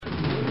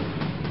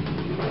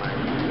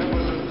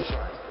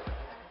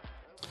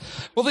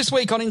Well, this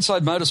week on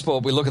Inside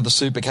Motorsport, we look at the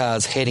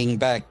supercars heading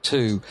back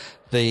to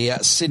the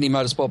Sydney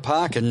Motorsport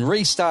Park and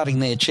restarting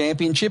their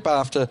championship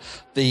after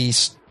the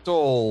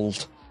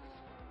stalled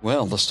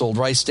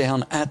race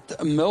down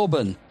at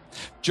Melbourne.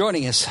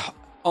 Joining us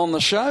on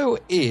the show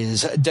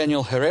is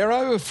Daniel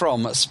Herrero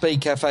from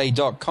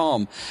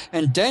speedcafe.com.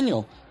 And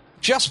Daniel,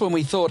 just when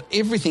we thought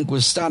everything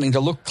was starting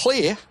to look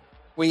clear,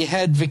 we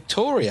had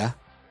Victoria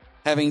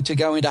having to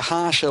go into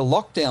harsher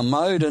lockdown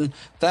mode, and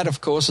that,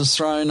 of course, has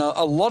thrown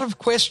a lot of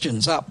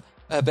questions up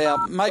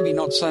about maybe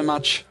not so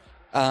much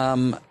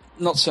Sydney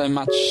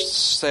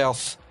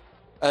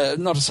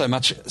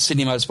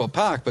Motorsport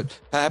Park, but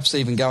perhaps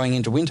even going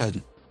into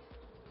Winton.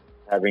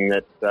 Having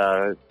that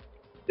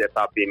step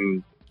up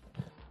in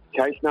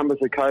case numbers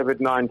of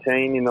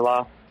COVID-19 in the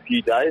last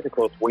few days, of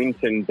course,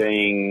 Winton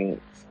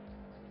being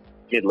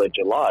middle of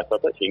July, so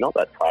it's actually not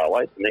that far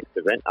away. It's the next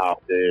event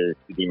after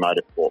Sydney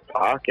Motorsport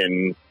Park,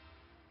 and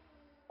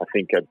I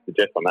think I'd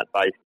suggest on that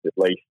basis, at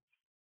least,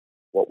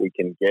 what we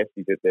can guess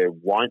is that there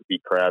won't be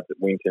crowds at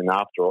Winton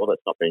after all.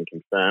 That's not been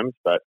confirmed,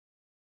 but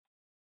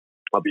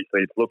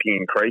obviously it's looking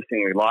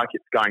increasingly like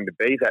it's going to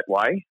be that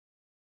way.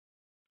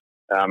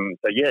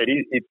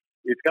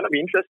 It's going to be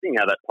interesting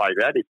how that plays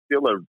out. It's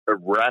still a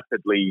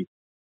rapidly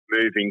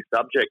moving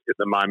subject at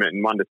the moment,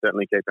 and one to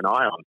certainly keep an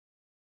eye on.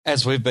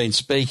 As we've been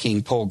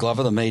speaking, Paul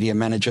Glover, the media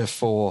manager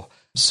for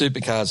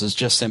Supercars, has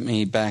just sent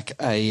me back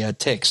a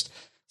text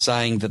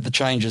saying that the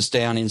changes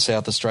down in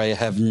South Australia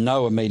have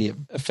no immediate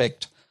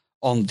effect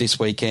on this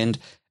weekend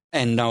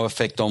and no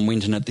effect on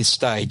Winton at this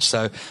stage.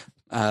 So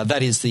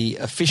that is the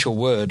official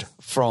word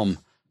from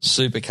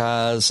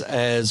Supercars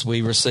as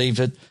we received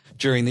it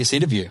during this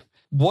interview.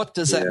 What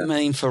does that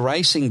mean for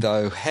racing,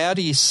 though? How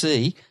do you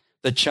see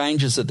the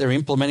changes that they're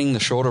implementing, the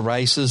shorter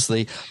races,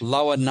 the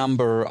lower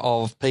number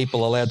of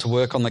people allowed to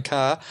work on the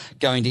car,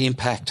 going to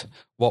impact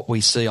what we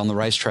see on the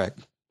racetrack?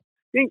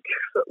 I think,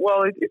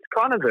 well, it's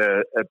kind of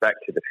a back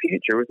to the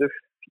future. It was a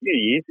few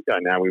years ago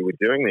now we were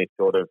doing these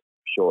sort of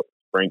short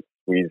sprints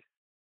with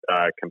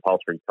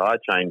compulsory tyre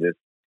changes,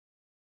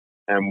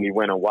 and we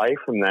went away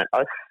from that.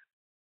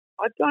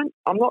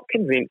 I'm not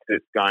convinced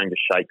it's going to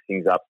shake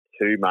things up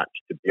too much,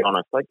 to be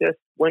honest. I guess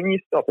when you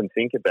stop and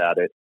think about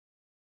it,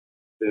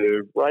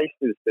 the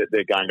races that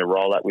they're going to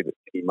roll out with the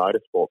Sydney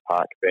Motorsport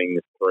Park being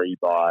the 3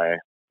 by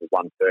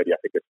 130, I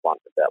think it's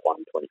about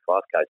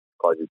 125 k's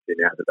closer to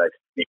now that they've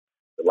snipped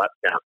the lap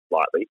count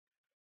slightly.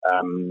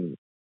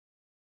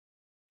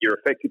 You're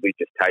effectively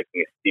just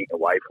taking a stint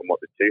away from what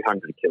the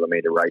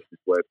 200-kilometre races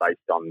were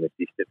based on the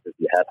distances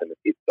you have and the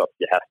pit stops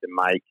you have to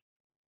make.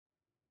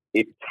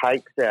 It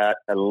takes out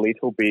a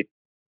little bit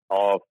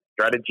of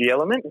strategy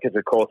element because,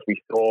 of course,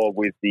 we saw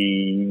with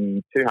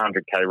the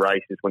 200k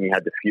races when you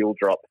had the fuel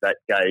drops, that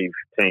gave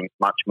teams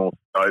much more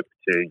scope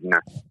to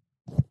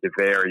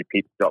vary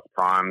pit stop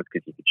times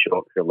because you could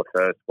short fill the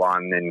first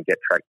one, then get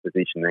track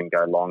position, then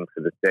go long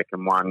for the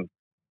second one.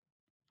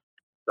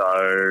 So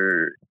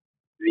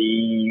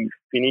the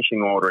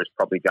finishing order is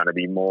probably going to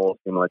be more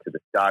similar to the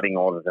starting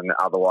order than it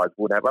otherwise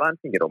would have. I don't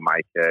think it'll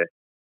make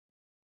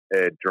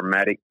a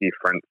dramatic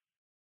difference.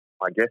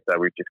 I guess, though,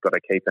 we've just got to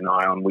keep an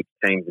eye on which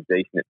teams are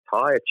decent at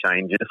tyre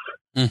changes,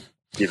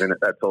 given that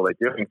that's all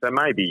they're doing. So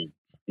maybe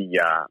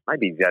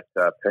that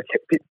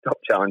perfect pit stop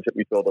challenge that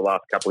we saw the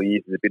last couple of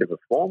years is a bit of a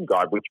form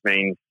guide, which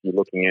means you're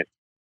looking at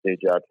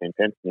CGR Team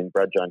Penske and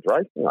Brad Jones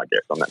Racing, I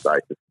guess, on that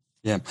basis.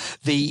 Yeah.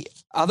 The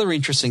other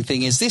interesting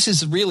thing is this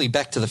is really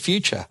back to the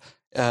future.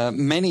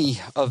 Many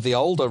of the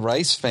older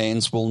race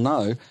fans will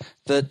know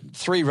that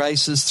 3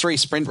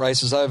 sprint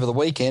races over the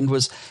weekend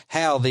was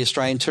how the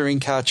Australian Touring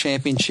Car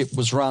Championship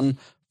was run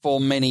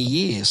for many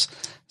years.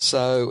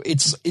 So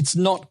it's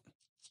not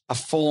a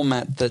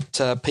format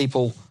that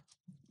people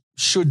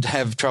should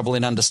have trouble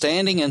in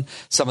understanding, and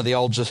some of the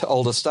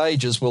older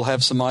stages will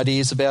have some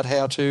ideas about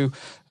how to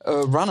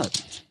run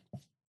it.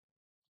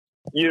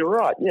 You're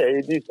right. Yeah,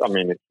 it is. I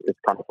mean, it's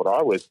kind of what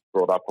I was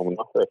brought up on when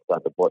I first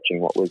started watching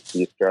what was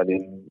the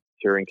Australian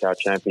Touring Car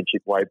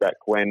Championship way back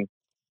when.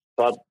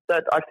 But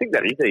I think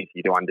that is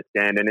easy to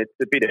understand, and it's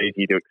a bit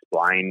easy to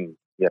explain.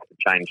 You have to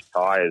change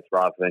tyres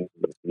rather than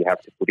you have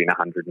to put in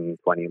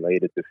 120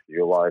 litres of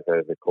fuel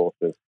over the course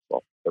of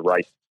the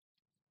race,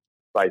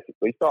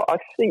 basically. So I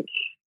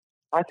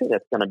think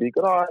that's going to be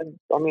good. I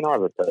mean, I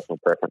have a personal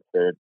preference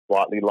for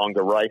slightly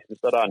longer races,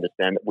 but I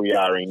understand that we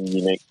are in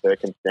unique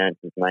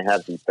circumstances and they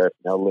have the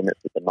personnel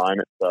limits at the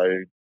moment.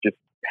 So just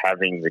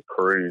having the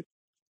crews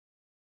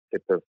to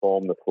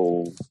perform the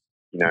full,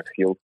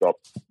 fuel stop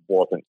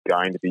wasn't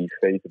going to be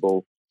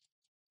feasible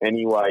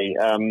anyway.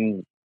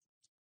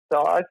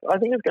 So I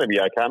think it's going to be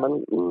okay. I'm a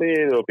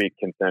little bit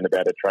concerned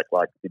about a track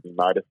like Sydney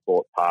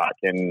Motorsport Park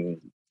and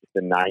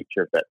the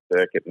nature of that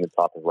circuit and the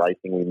type of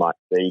racing we might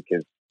see,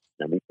 because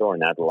we saw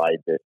in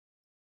Adelaide that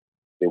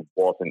there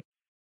wasn't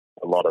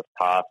a lot of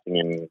passing,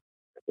 and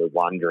we're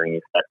wondering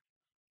if that's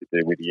to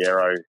do with the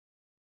aero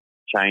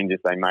changes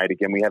they made.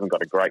 Again, we haven't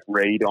got a great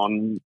read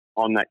on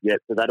that yet,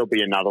 so that'll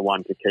be another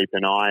one to keep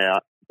an eye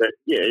out. But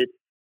yeah,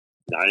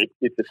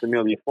 it's a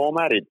familiar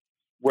format. It's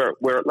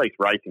we're at least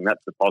racing.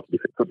 That's the positive.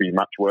 It could be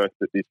much worse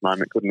at this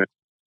moment, couldn't it?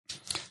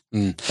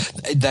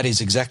 That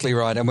is exactly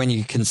right. And when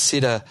you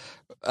consider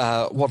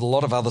what a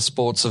lot of other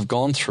sports have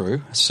gone through,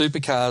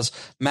 supercars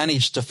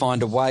managed to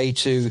find a way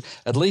to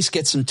at least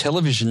get some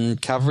television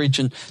coverage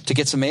and to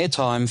get some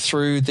airtime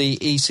through the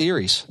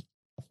E-Series.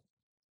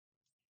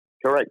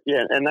 Correct,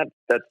 yeah, and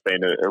that's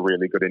been a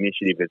really good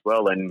initiative as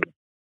well, and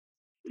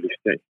it's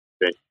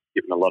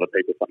given a lot of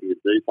people something to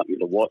do, something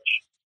to watch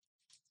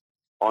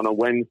on a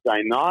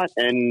Wednesday night.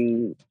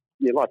 And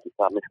yeah, like you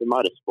said, Mr.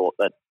 Motorsport,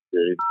 that's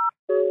the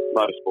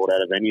motorsport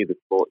out of any of the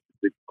sports,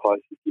 the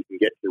closest you can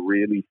get to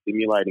really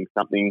simulating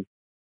something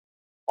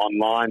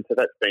online. So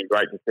that's been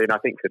great to see. And I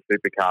think for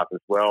supercars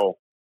as well,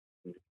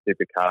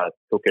 supercars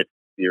took it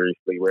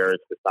seriously, whereas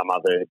for some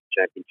other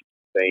championships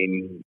it's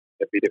been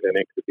a bit of an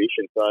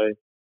exhibition.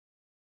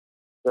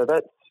 So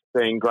that's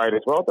been great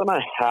as well. I don't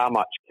know how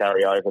much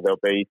carryover there'll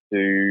be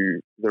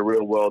to the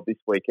real world this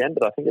weekend,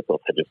 but I think it's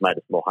also just made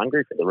us more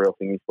hungry for the real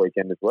thing this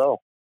weekend as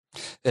well.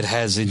 It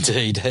has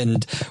indeed,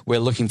 and we're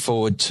looking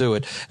forward to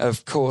it.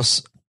 Of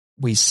course,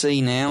 we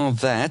see now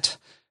that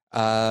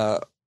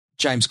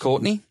James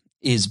Courtney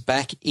is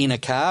back in a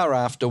car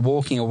after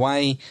walking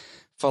away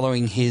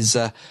following his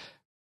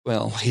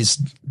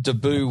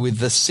debut with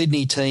the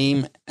Sydney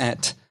team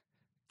at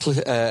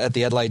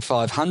the Adelaide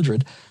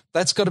 500.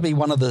 That's got to be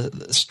one of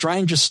the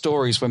strangest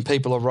stories when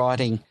people are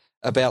writing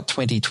about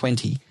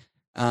 2020.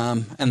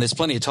 And there's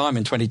plenty of time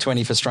in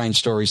 2020 for strange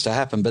stories to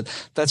happen, but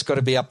that's got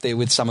to be up there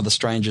with some of the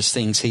strangest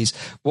things. He's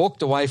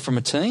walked away from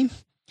a team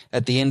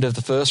at the end of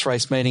the first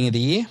race meeting of the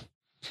year,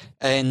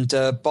 and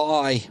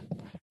by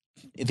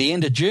the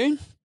end of June,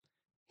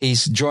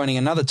 he's joining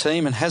another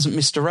team and hasn't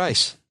missed a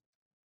race.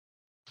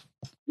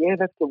 Yeah,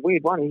 that's a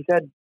weird one. He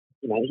hasn't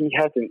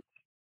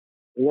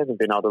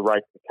been able to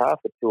race the car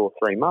for 2 or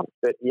 3 months,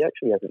 but he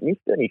actually hasn't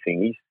missed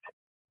anything.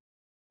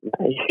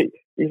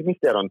 He's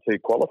missed out on 2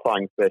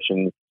 qualifying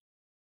sessions,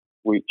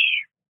 which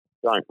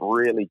don't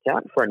really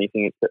count for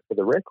anything except for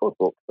the record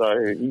book. So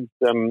he's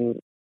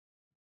going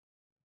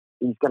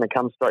to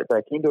come straight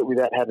back into it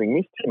without having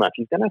missed too much.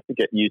 He's going to have to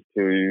get used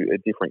to a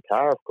different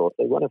car, of course.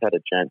 They won't have had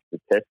a chance to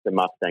test the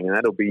Mustang, and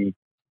that'll be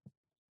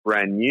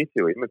brand new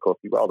to him. Of course,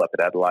 he rolled up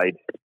at Adelaide,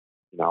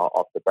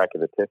 off the back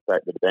of the test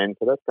track with Ben,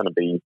 so that's going to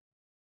be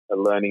a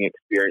learning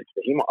experience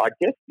for him. I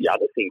guess the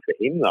other thing for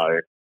him, though,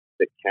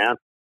 that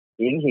counts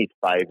in his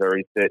favour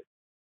is that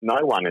no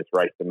one has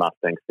raced a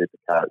Mustang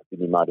supercar at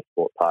Sydney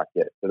Motorsport Park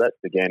yet. So that's,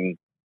 again,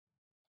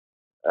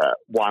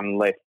 one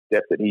less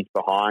step that he's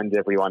behind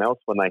everyone else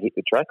when they hit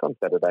the track on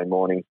Saturday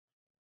morning.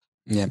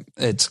 Yeah,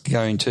 it's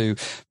going to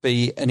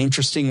be an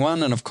interesting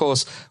one. And, of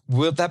course,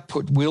 will that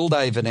put Will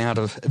Davison out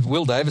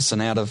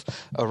of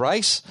a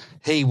race?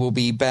 He will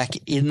be back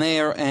in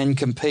there and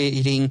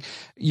competing,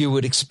 you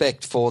would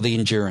expect, for the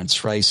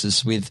endurance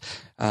races with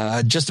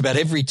just about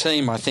every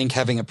team, I think,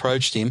 having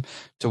approached him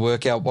to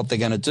work out what they're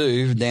going to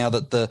do now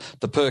that the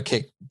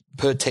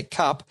Pertec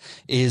Cup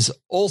is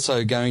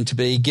also going to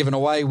be given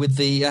away with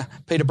the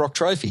Peter Brock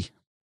Trophy.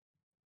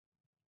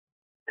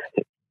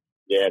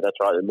 Yeah, that's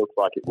right. It looks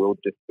like it will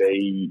just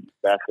be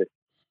Bathurst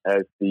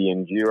as the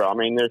Enduro. I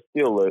mean, there's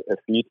still a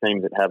few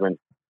teams that haven't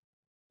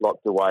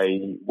locked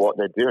away what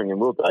they're doing, and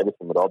Will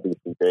Davison would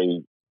obviously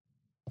be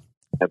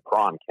a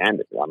prime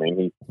candidate. I mean,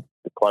 he's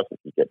the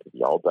closest you get to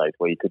the old days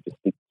where you could just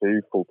stick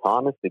 2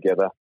 full-timers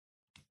together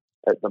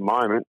at the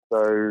moment.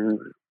 So,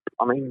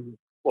 I mean,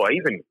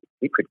 even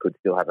Pickford could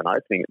still have an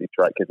opening at this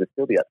track because there's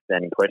still the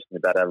outstanding question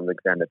about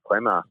Alexander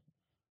Clemmer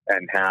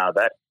and how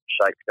that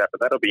shakes out.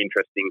 But that'll be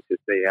interesting to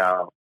see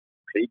how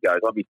he goes.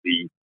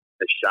 Obviously,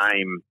 a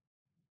shame,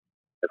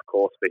 of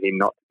course, for him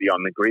not to be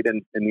on the grid.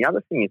 And the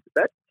other thing is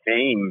that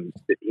team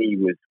that he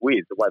was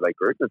with, the way they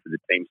grouped them for the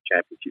team's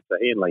championship, so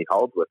he and Lee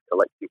Holdsworth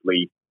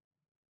collectively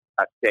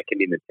are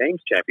second in the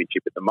team's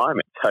championship at the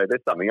moment. So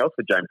there's something else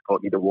for James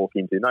Courtney to walk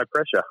into. No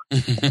pressure.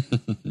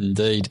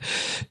 Indeed.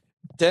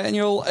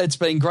 Daniel, it's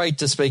been great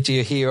to speak to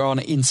you here on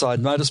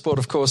Inside Motorsport.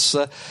 Of course,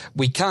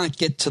 we can't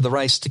get to the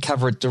race to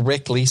cover it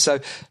directly, so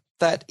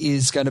that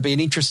is going to be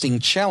an interesting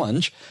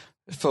challenge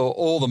for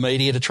all the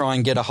media to try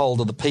and get a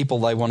hold of the people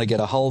they want to get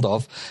a hold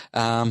of,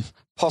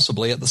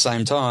 possibly at the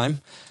same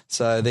time.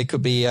 So there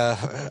could be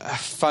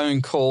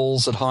phone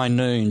calls at high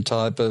noon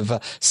type of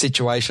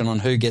situation on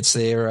who gets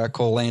their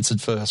call answered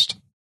first.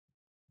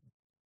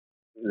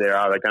 There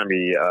are going to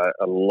be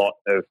a lot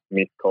of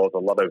missed calls, a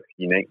lot of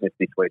uniqueness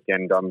this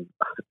weekend. I'm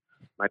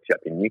actually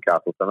up in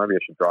Newcastle, so maybe I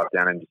should drive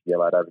down and just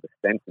yell out over the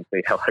fence and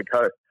see how I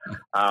go.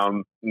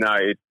 No,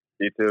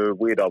 it's a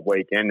weird odd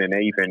weekend, and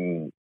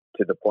even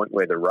to the point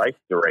where the race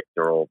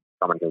director or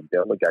someone who'll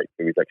delegate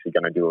to is actually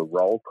going to do a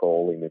roll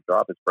call in the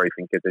driver's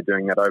briefing because they're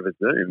doing that over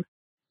Zoom.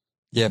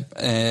 Yep.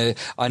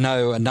 I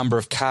know a number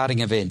of karting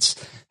events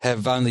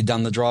have only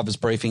done the driver's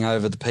briefing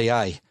over the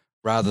PA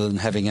rather than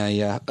having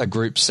a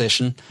group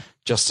session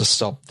just to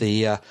stop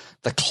the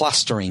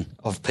clustering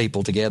of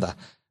people together.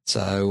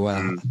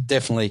 So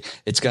definitely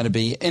it's going to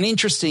be an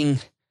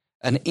interesting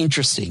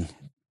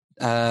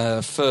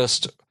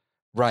first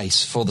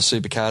race for the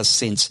supercars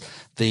since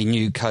the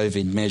new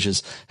COVID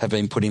measures have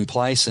been put in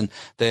place, and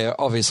they're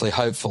obviously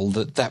hopeful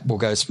that that will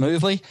go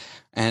smoothly.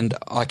 And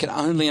I can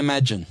only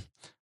imagine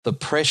the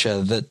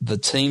pressure that the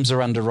teams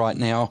are under right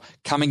now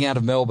coming out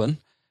of Melbourne,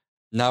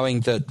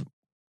 knowing that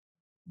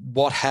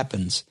what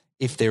happens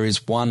if there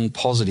is one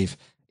positive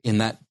in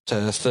that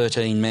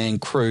 13-man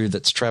crew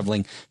that's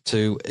travelling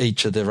to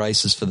each of the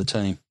races for the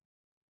team.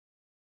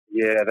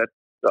 Yeah,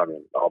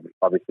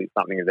 obviously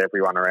something that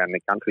everyone around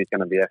the country is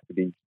going to have to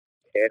be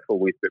careful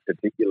with, but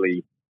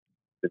particularly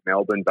the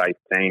Melbourne-based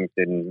teams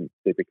and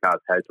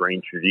Supercars has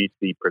reintroduced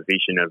the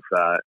provision of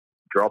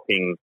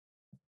dropping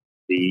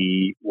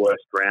the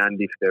worst round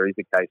if there is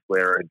a case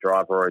where a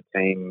driver or a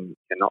team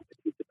cannot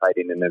participate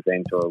in an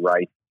event or a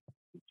race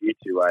due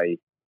to a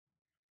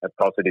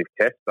positive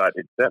test. But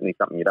it's certainly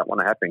something you don't want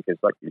to happen because,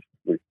 like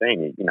we've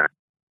seen,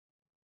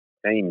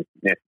 teams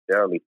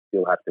necessarily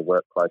still have to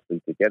work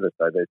closely together.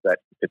 So there's that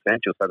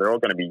potential. So they're all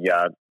going to be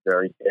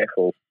very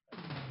careful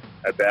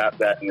about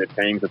that, and the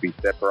teams will be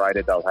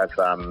separated. They'll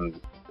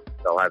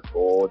have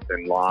boards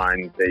and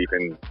lines,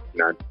 even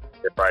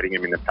separating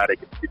them in the paddock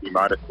at Sydney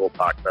Motorsport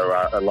Park.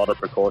 So a lot of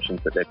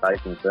precautions that they're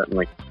taking,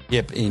 certainly.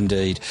 Yep,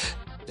 indeed.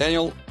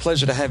 Daniel,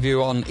 pleasure to have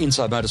you on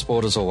Inside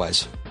Motorsport as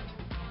always.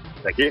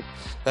 Thank you.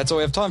 That's all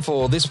we have time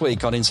for this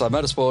week on Inside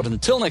Motorsport.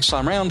 Until next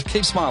time round,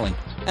 keep smiling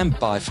and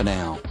bye for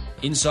now.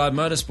 Inside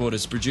Motorsport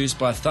is produced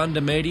by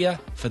Thunder Media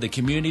for the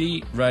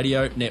Community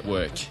Radio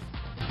Network.